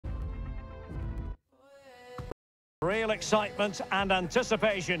Real excitement and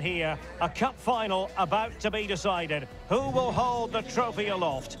anticipation here. A cup final about to be decided. Who will hold the trophy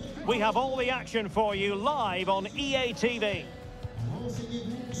aloft? We have all the action for you live on EA TV.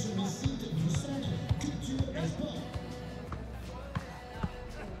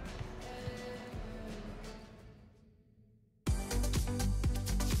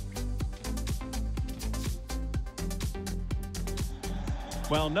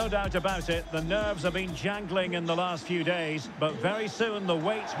 Well, no doubt about it, the nerves have been jangling in the last few days, but very soon the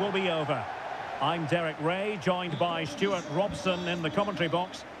wait will be over. I'm Derek Ray, joined by Stuart Robson in the commentary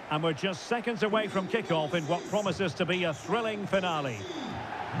box, and we're just seconds away from kickoff in what promises to be a thrilling finale.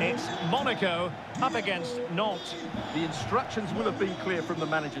 It's Monaco up against Nantes. The instructions will have been clear from the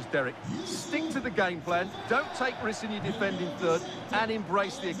managers, Derek. Stick to the game plan, don't take risks in your defending third, and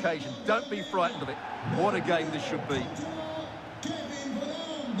embrace the occasion. Don't be frightened of it. What a game this should be.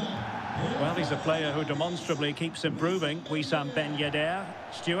 Well, he's a player who demonstrably keeps improving. Wissam Ben Yedder.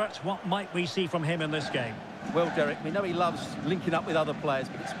 Stuart, what might we see from him in this game? Well, Derek, we know he loves linking up with other players,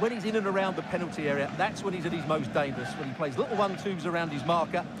 but it's when he's in and around the penalty area, that's when he's at his most dangerous, when he plays little one-twos around his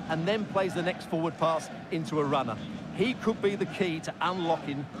marker and then plays the next forward pass into a runner. He could be the key to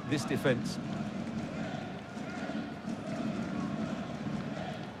unlocking this defence.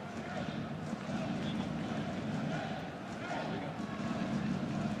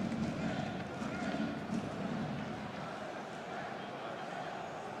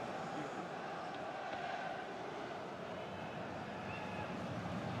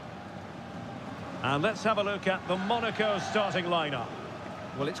 And let's have a look at the Monaco starting lineup.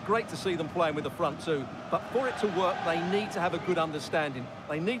 Well, it's great to see them playing with the front two, but for it to work, they need to have a good understanding.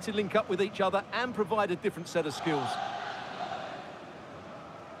 They need to link up with each other and provide a different set of skills.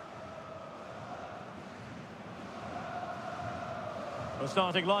 The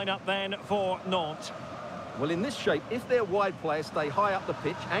starting lineup then for Nantes. Well, in this shape, if their wide players stay high up the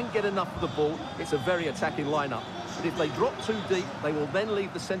pitch and get enough of the ball, it's a very attacking lineup. But if they drop too deep, they will then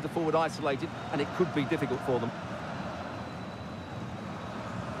leave the centre-forward isolated, and it could be difficult for them.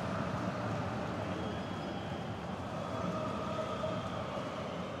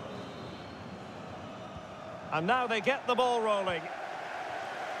 And now they get the ball rolling.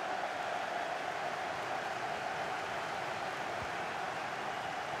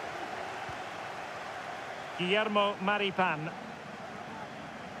 Guillermo Maripan.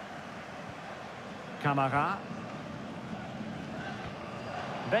 Camara.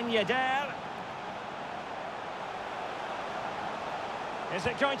 Ben Yedder. Is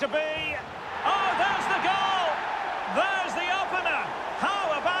it going to be? Oh, there's the goal! There's the opener!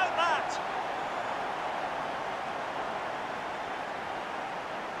 How about that?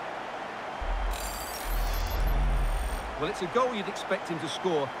 Well, it's a goal you'd expect him to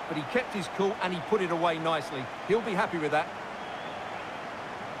score, but he kept his cool and he put it away nicely. He'll be happy with that.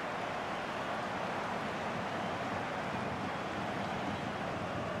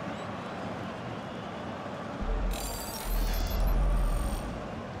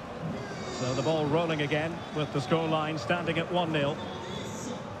 So the ball rolling again with the scoreline standing at 1-0.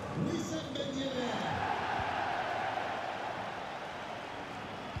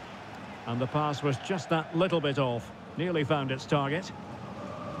 And the pass was just that little bit off. Nearly found its target.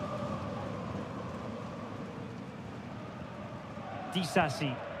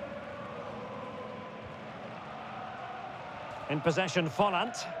 Disasi. In possession,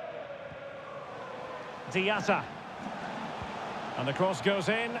 Follant. Diatta. And the cross goes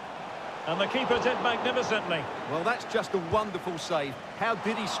in. And the keeper did magnificently. Well, that's just a wonderful save. How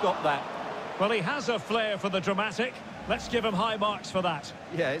did he stop that? Well, he has a flair for the dramatic. Let's give him high marks for that.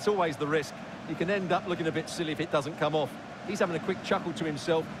 Yeah, it's always the risk. You can end up looking a bit silly if it doesn't come off. He's having a quick chuckle to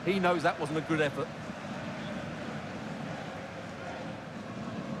himself. He knows that wasn't a good effort.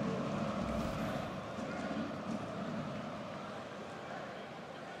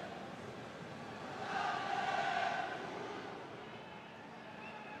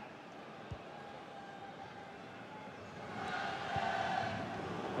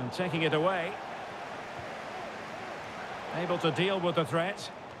 And taking it away. Able to deal with the threat.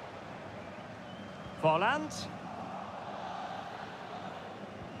 Follant.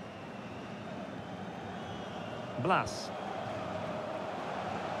 Blas.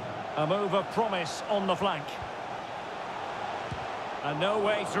 A move of promise on the flank. And no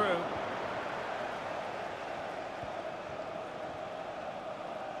way through.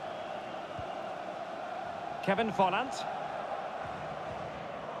 Kevin Follant.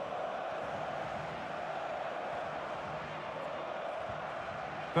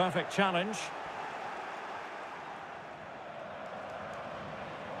 Perfect challenge.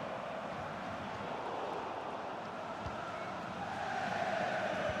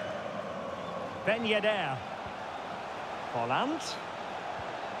 Ben Yedder. Holland.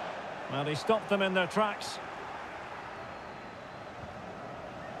 Well, he stopped them in their tracks.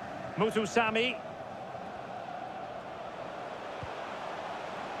 Mutusami.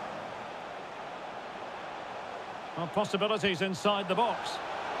 Well, possibilities inside the box.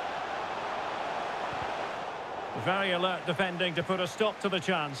 Very alert defending to put a stop to the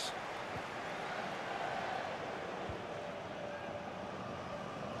chance.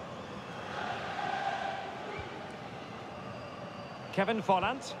 Kevin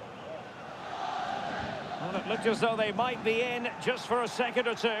Volland. Well, it looked as though they might be in just for a second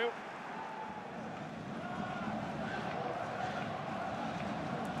or two.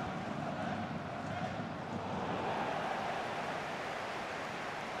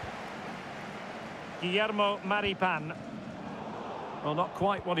 Guillermo Maripan. Well, not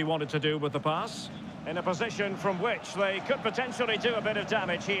quite what he wanted to do with the pass. In a position from which they could potentially do a bit of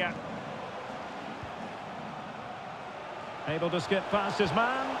damage here. Able to skip past his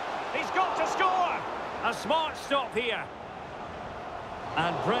man. He's got to score! A smart stop here.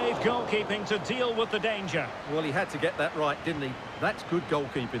 And brave goalkeeping to deal with the danger. Well, he had to get that right, didn't he? That's good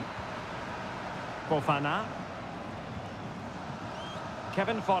goalkeeping. Fofana.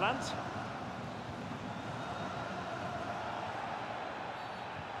 Kevin Volland.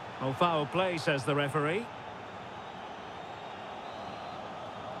 Oh, foul play, says the referee.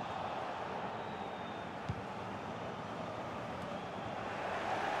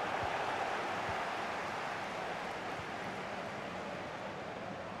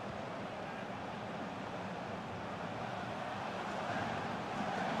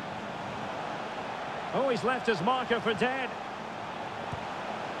 Oh, he's left his marker for dead.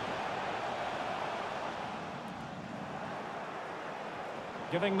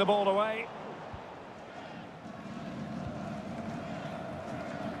 Giving the ball away.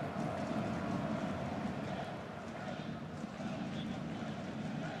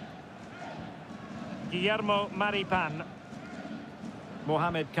 Guillermo Maripan.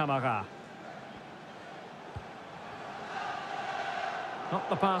 Mohamed Camara. Not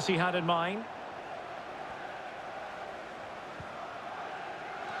the pass he had in mind.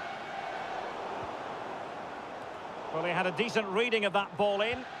 Well, he had a decent reading of that ball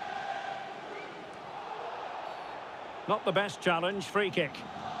in. Not the best challenge, free kick.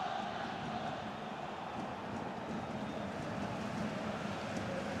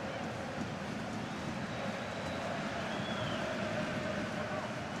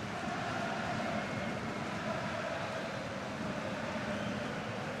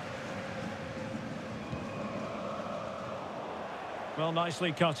 Well,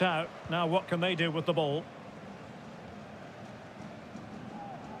 nicely cut out. Now what can they do with the ball?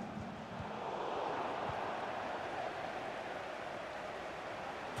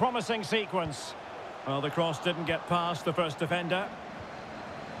 Promising sequence. Well, the cross didn't get past the first defender.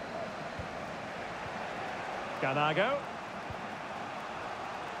 Ganago.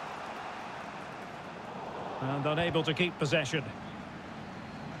 And unable to keep possession.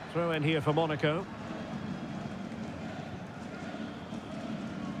 Throw in here for Monaco.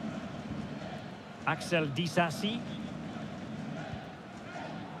 Axel Disasi.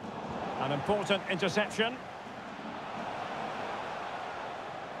 An important interception.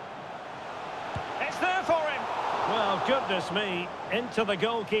 It's there for him. Well, goodness me, into the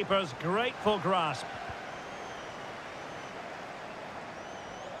goalkeeper's grateful grasp.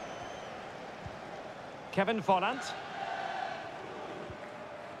 Kevin Volland.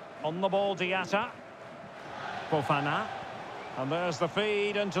 On the ball, Diatta. Fofana. And there's the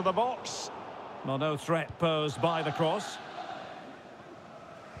feed into the box. Well, no threat posed by the cross.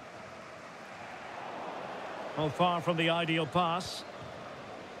 Well, far from the ideal pass.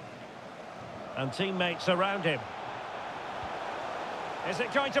 And teammates around him. Is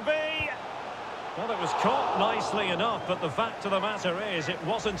it going to be? Well, it was caught nicely enough, but the fact of the matter is it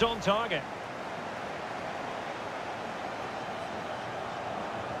wasn't on target.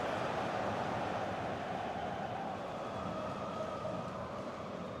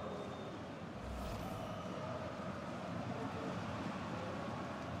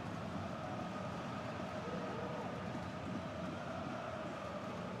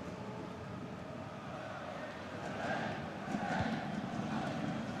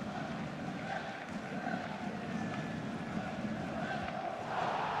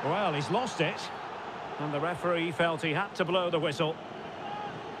 Well, he's lost it. And the referee felt he had to blow the whistle.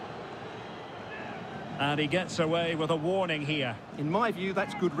 And he gets away with a warning here. In my view,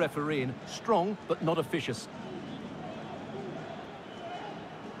 that's good refereeing. Strong, but not officious.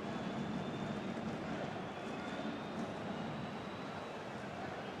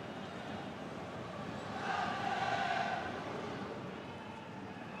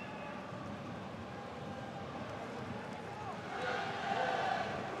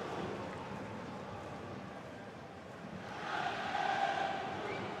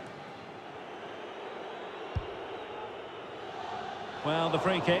 Well, the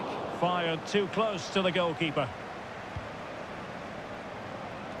free kick fired too close to the goalkeeper.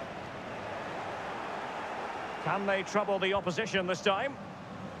 Can they trouble the opposition this time?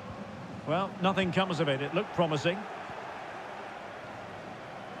 Well, nothing comes of it. It looked promising.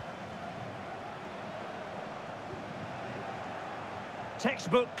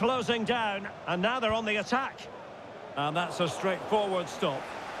 Textbook closing down, and now they're on the attack. And that's a straightforward stop.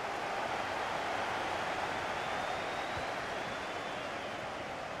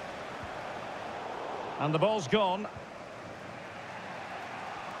 And the ball's gone.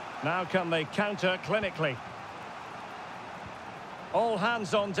 Now can they counter clinically? All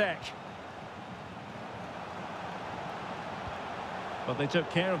hands on deck. But they took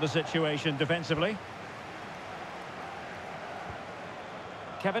care of the situation defensively.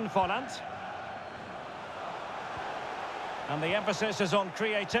 Kevin Vollant. And the emphasis is on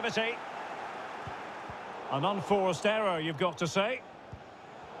creativity. An unforced error, you've got to say.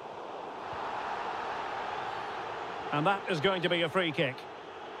 And that is going to be a free kick.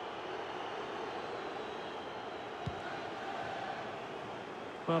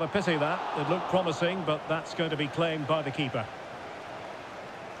 Well, a pity that. It looked promising, but that's going to be claimed by the keeper.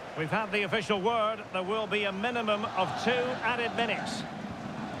 We've had the official word. There will be a minimum of 2 added minutes.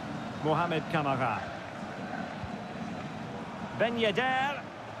 Mohamed Kamara. Ben Yedder.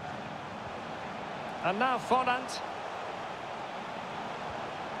 And now Vollant.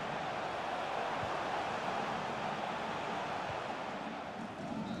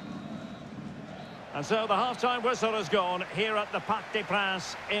 And so the half-time whistle has gone here at the Parc des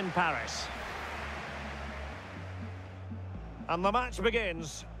Princes in Paris. And the match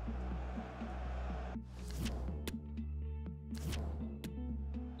begins.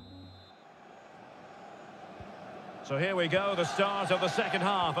 So here we go, the start of the second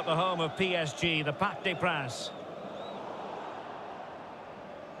half at the home of PSG, the Parc des Princes.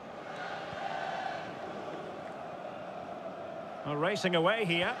 Well, racing away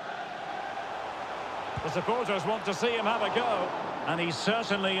here. The supporters want to see him have a go, and he's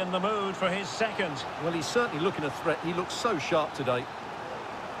certainly in the mood for his second. Well, he's certainly looking a threat. He looks so sharp today.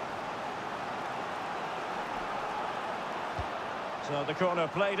 So the corner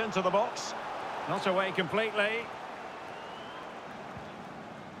played into the box. Not away completely.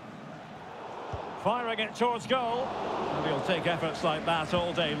 Firing it towards goal. And he'll take efforts like that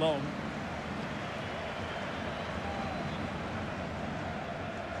all day long.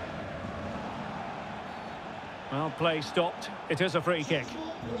 Well, play stopped. It is a free kick.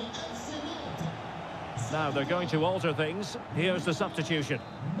 Now they're going to alter things. Here's the substitution.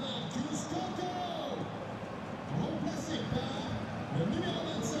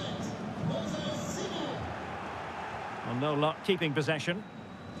 Well, no luck keeping possession.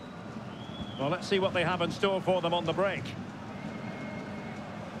 Well, let's see what they have in store for them on the break.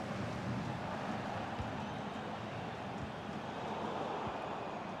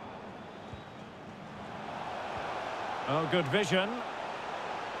 Oh, good vision.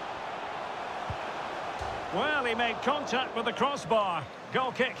 Well, he made contact with the crossbar.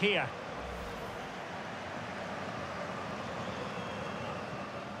 Goal kick here.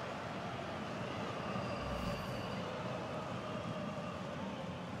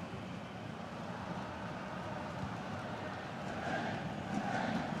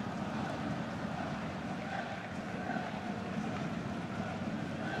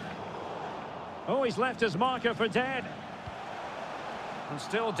 Oh, he's left his marker for dead. And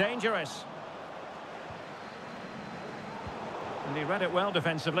still dangerous. And he read it well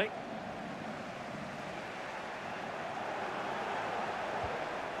defensively.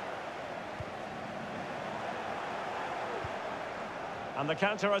 And the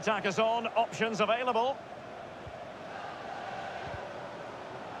counter-attack is on. Options available.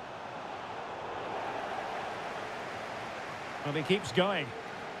 Well, he keeps going.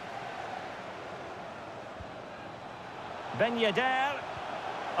 Ben Yedder,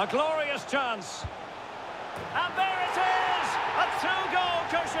 a glorious chance. And there it is! A 2-goal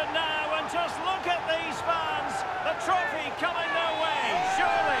cushion now, and just look at these fans. The trophy coming their way,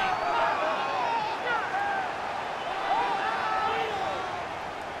 surely.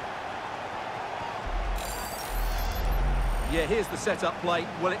 Yeah, here's the set-up play.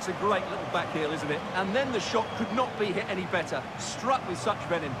 Well, it's a great little back heel, isn't it? And then the shot could not be hit any better. Struck with such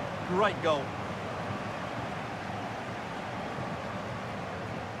venom. Great goal.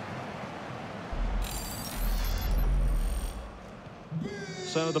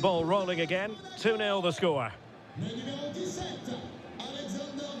 So the ball rolling again. 2-0 the score.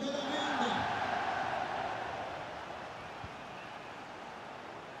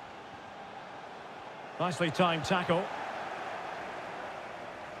 Nicely timed tackle.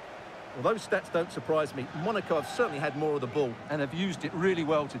 Well, those stats don't surprise me. Monaco have certainly had more of the ball and have used it really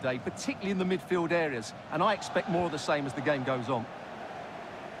well today, particularly in the midfield areas. And I expect more of the same as the game goes on.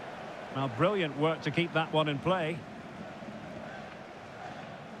 Well, brilliant work to keep that one in play.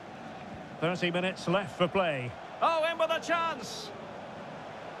 30 minutes left for play. Oh, in with a chance!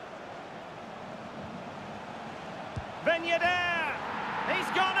 Vignedaire! He's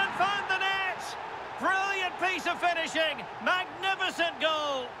gone and found the net! Brilliant piece of finishing! Magnificent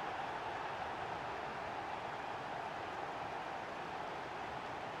goal!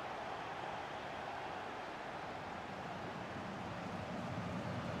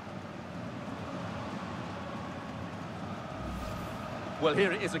 Well,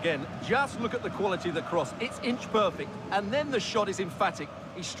 here it is again. Just look at the quality of the cross. It's inch perfect, and then the shot is emphatic.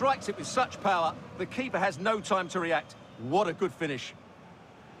 He strikes it with such power, the keeper has no time to react. What a good finish.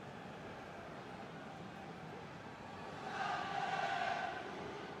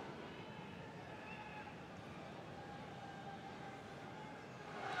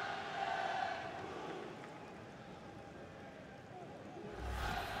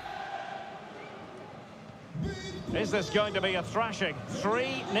 Is this going to be a thrashing?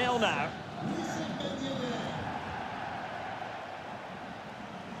 3-0 now.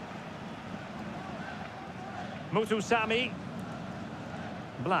 Mutusami.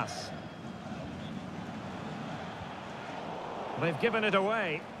 Blas. They've given it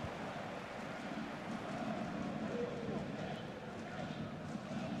away.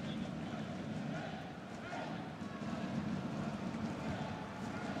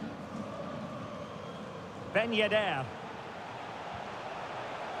 Vignedaire.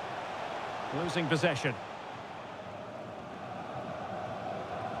 Losing possession.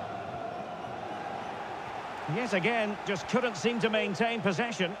 Yet again, just couldn't seem to maintain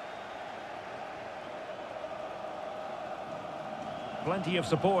possession. Plenty of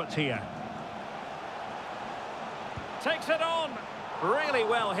support here. Takes it on. Really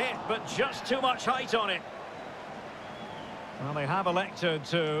well hit, but just too much height on it. Well, they have elected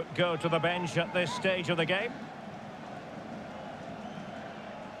to go to the bench at this stage of the game.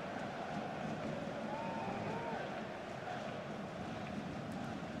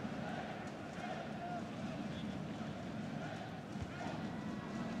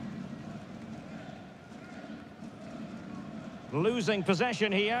 Losing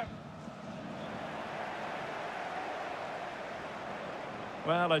possession here.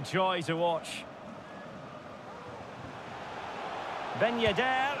 Well, a joy to watch.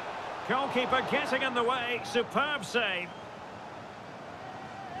 Vignedaire, goalkeeper getting in the way, superb save.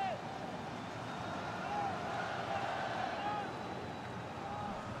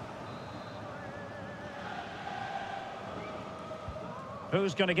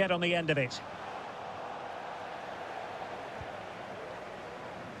 Who's going to get on the end of it?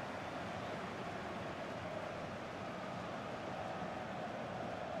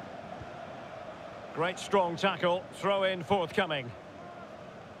 Great strong tackle, throw in forthcoming.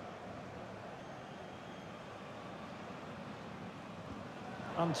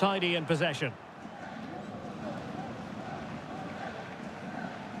 Untidy in possession.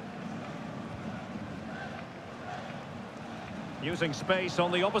 Using space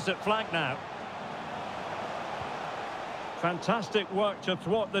on the opposite flank now. Fantastic work to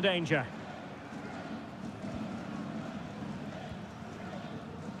thwart the danger.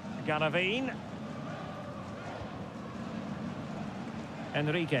 Garavine.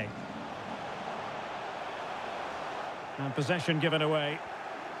 Enrique. And possession given away.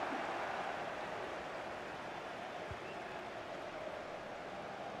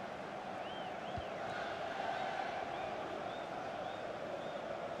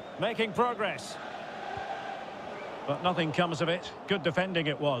 Making progress. But nothing comes of it. Good defending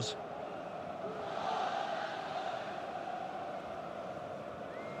it was.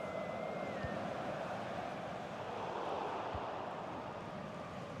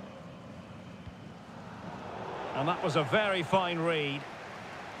 And that was a very fine read.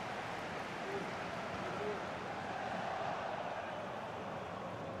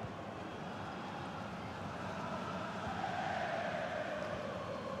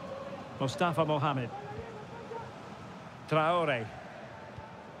 Mustafa Mohamed. Traore.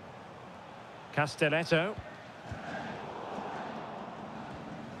 Castelletto.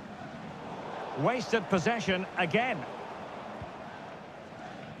 Wasted possession again.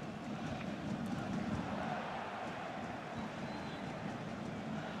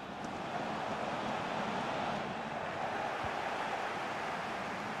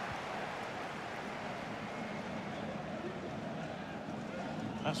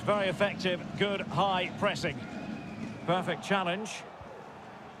 That's very effective, good high pressing. Perfect challenge.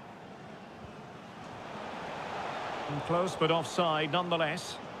 And close but offside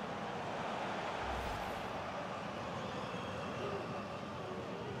nonetheless.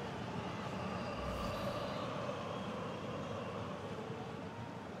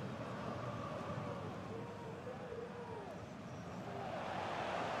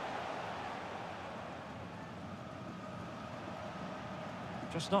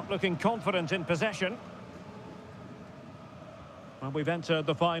 Just not looking confident in possession. Well, we've entered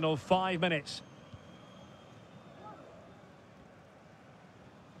the final 5 minutes.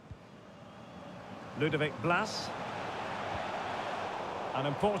 Ludovic Blas. An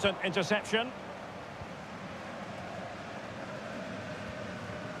important interception.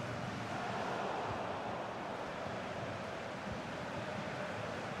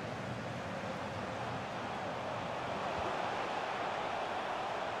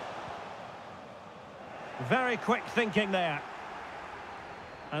 Very quick thinking there.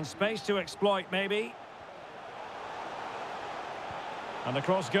 And space to exploit, maybe. And the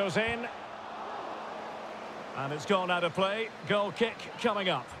cross goes in. And it's gone out of play. Goal kick coming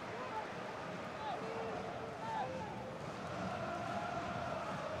up.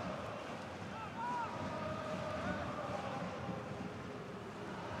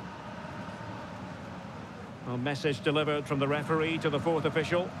 A message delivered from the referee to the fourth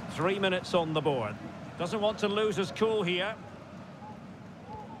official. 3 minutes on the board. Doesn't want to lose his cool here.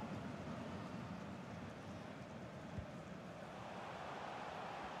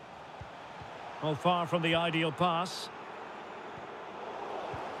 Well, far from the ideal pass.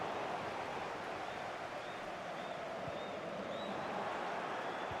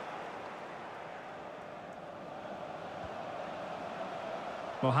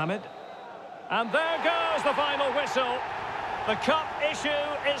 Mohamed. And there goes the final whistle. The cup issue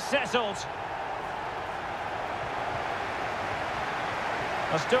is settled.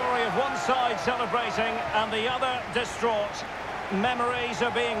 A story of one side celebrating and the other distraught. Memories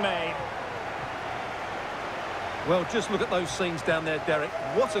are being made. Well, just look at those scenes down there, Derek.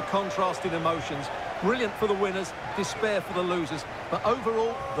 What a contrast in emotions. Brilliant for the winners, despair for the losers. But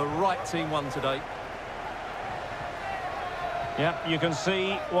overall, the right team won today. Yeah, you can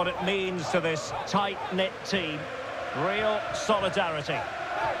see what it means to this tight-knit team. Real solidarity.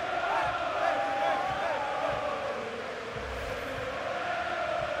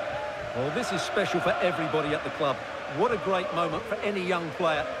 Well, this is special for everybody at the club. What a great moment for any young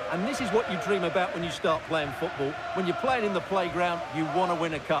player. And this is what you dream about when you start playing football. When you're playing in the playground, you want to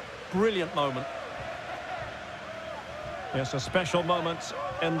win a cup. Brilliant moment. Yes, a special moment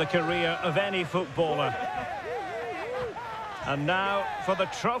in the career of any footballer. And now for the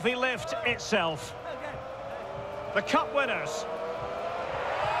trophy lift itself. The cup winners.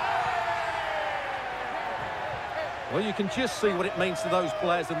 Well, you can just see what it means to those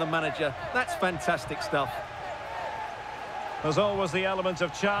players and the manager. That's fantastic stuff. There's always the element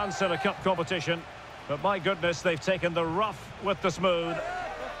of chance in a cup competition. But my goodness, they've taken the rough with the smooth.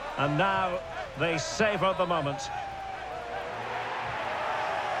 And now they savour the moment.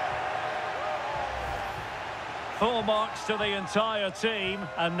 Full marks to the entire team.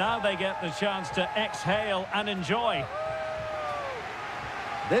 And now they get the chance to exhale and enjoy.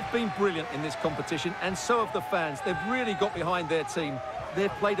 They've been brilliant in this competition, and so have the fans. They've really got behind their team.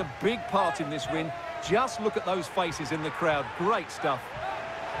 They've played a big part in this win. Just look at those faces in the crowd. Great stuff.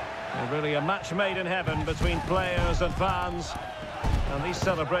 Really a match made in heaven between players and fans. And these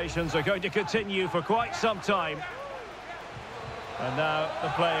celebrations are going to continue for quite some time. And now the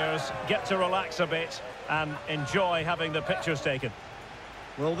players get to relax a bit and enjoy having the pictures taken.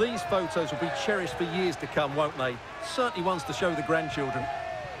 Well, these photos will be cherished for years to come, won't they? Certainly ones to show the grandchildren.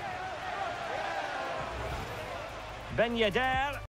 Ben Yedder.